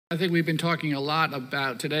I think we've been talking a lot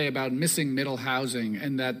today about missing middle housing,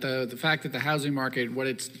 and that the fact that the housing market,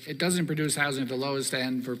 it doesn't produce housing at the lowest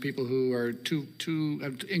end for people who are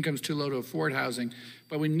have incomes too low to afford housing,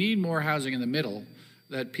 but we need more housing in the middle,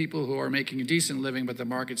 that people who are making a decent living but the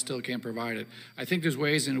market still can't provide it. I think there's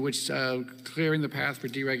ways in which clearing the path for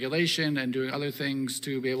deregulation and doing other things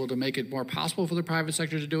to be able to make it more possible for the private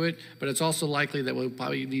sector to do it, but it's also likely that we'll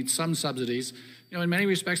probably need some subsidies. You know, in many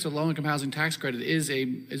respects, the low-income housing tax credit is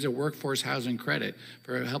a workforce housing credit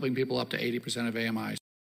for helping people up to 80% of AMI.